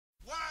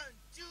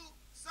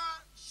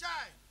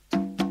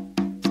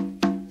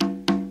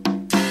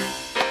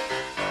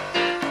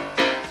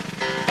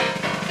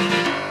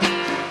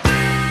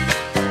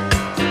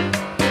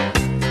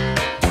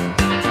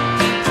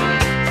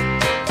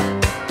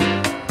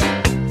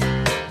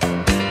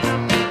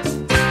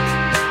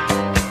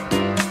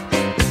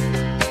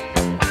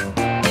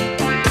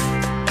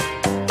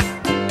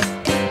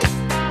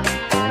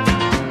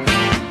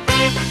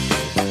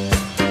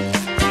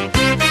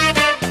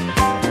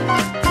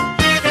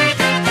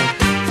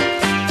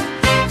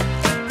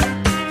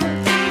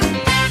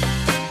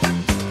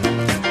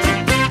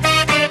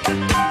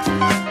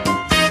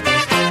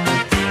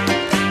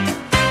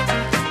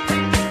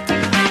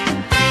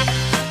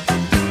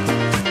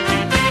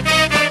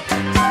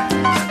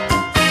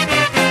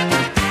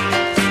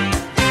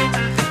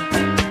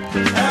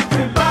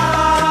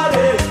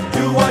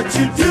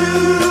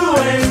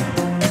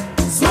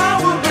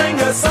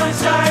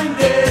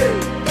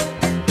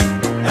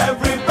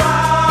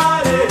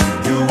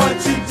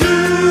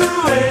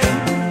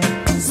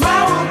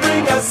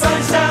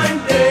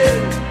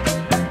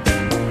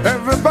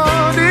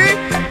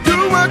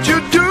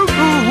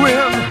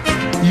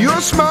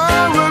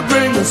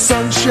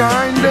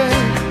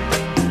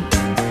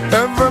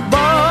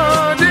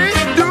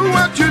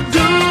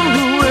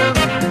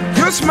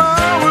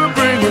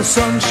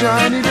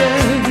sunshiny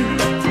day.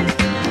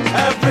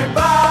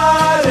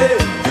 Everybody,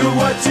 do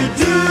what you're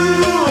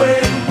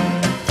doing.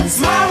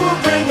 Smile will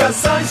bring a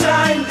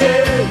sunshine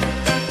day.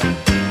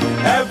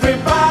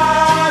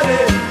 Everybody,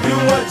 do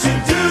what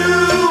you're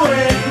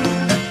doing.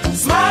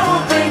 Smile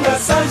will bring a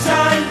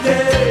sunshine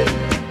day.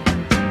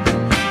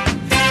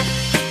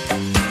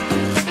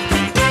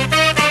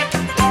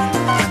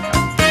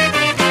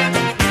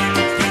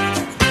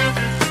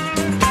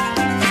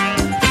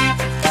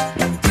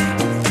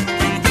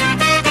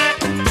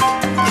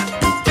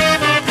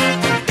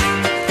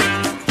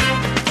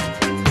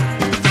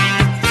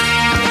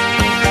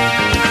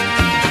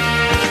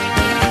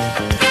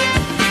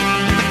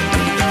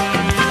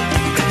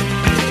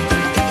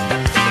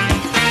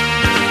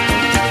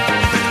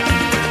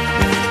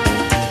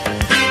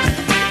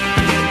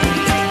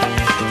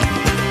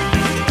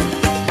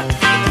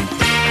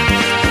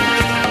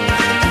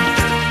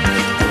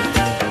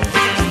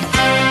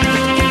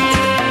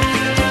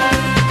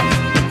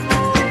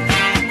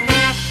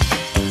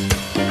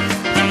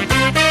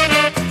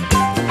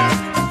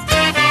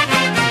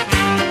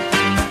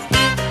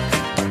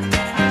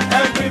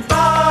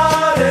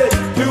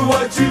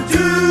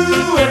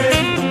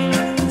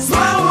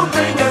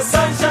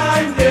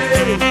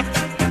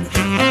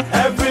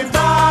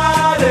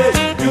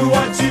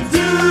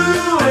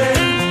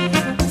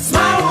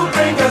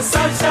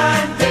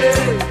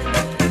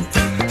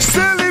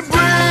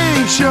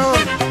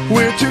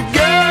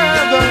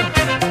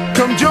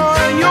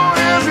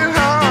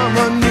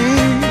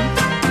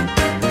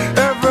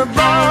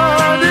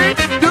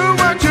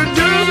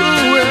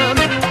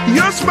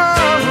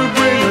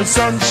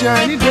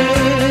 Sunshiny day.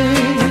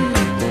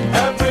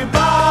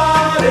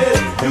 Everybody,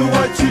 do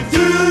what you're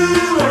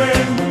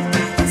doing.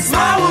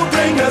 Smile will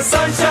bring a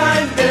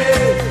sunshine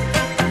day.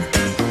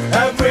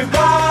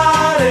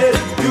 Everybody,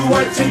 do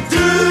what you're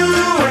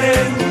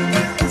doing.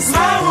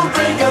 Smile will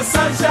bring a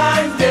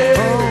sunshine day.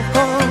 Oh,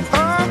 oh,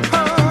 oh,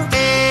 oh.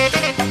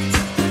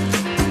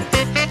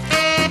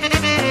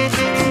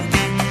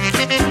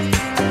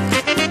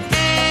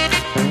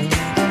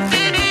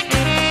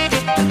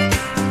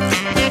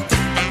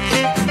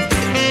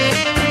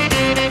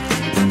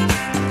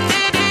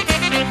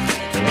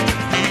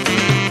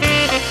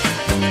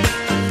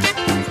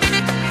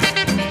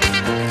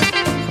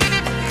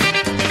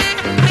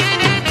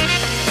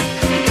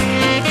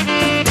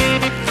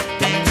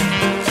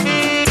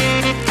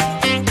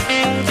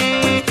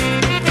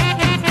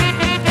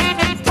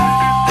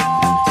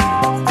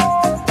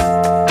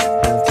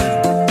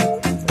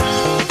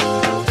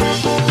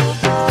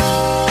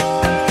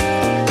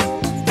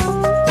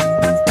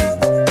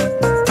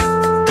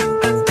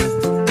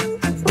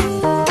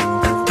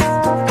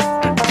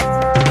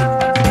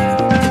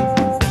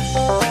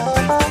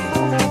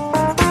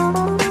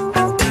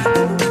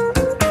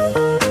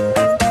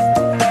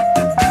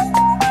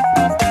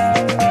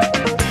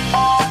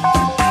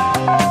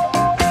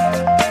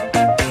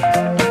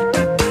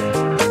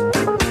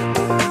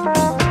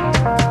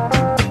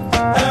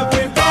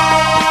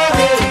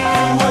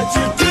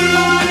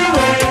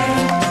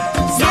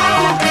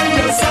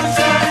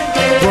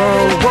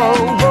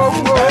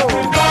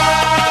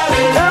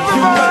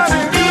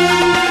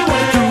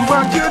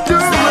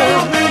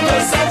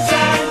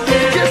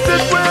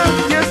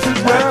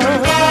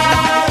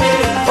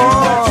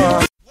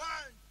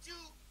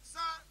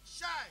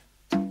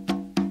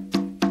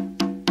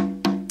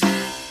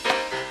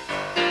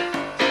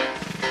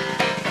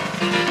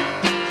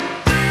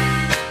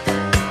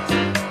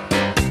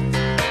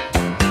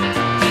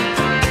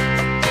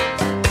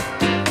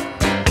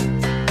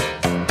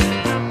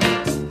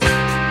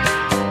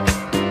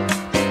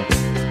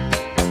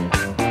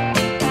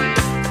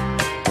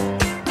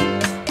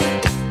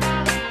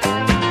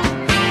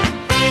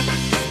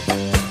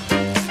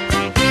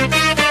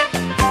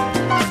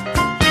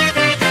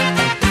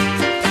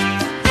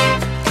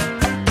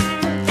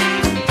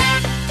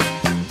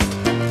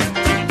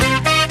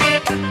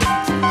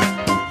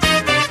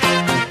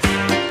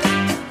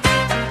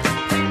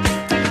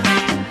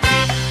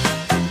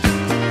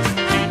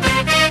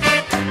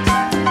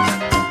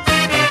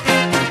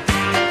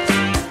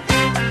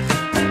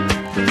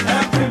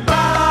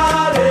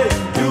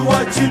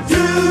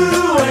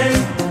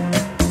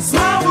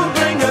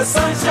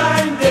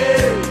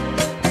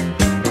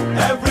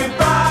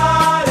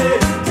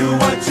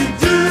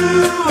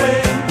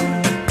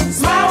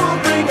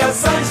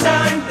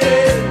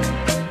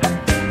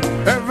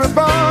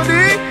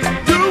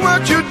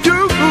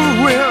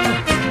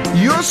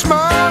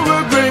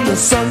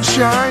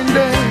 Sunshine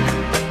day.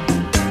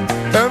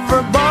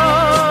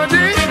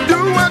 Everybody do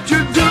what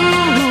you're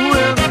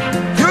doing.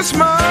 Your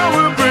smile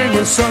will bring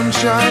a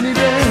sunshiny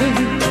day.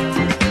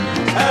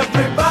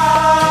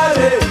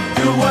 Everybody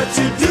do what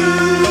you're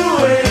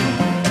doing.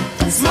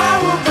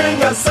 Smile will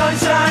bring a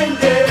sunshine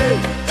day.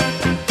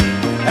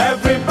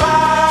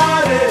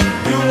 Everybody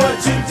do what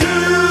you're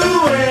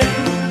doing.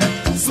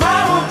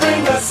 Smile will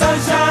bring a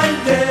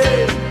sunshine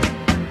day.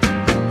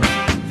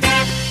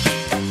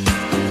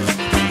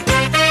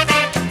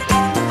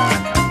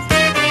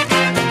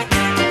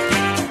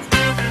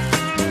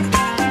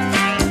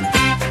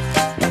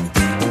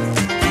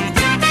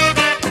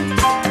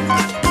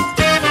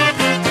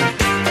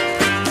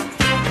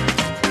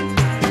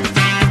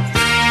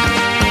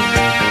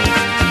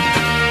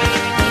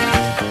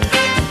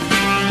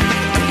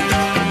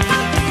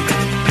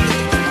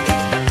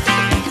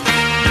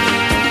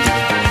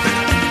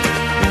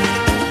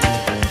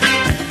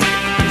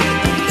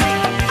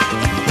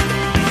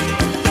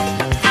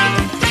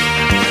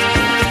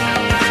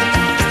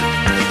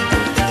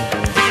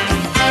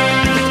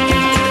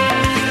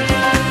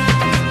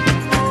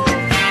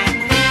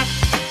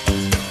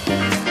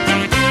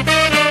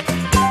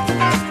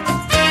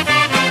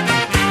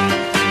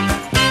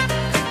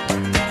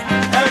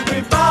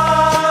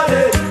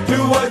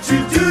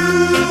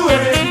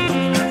 doing?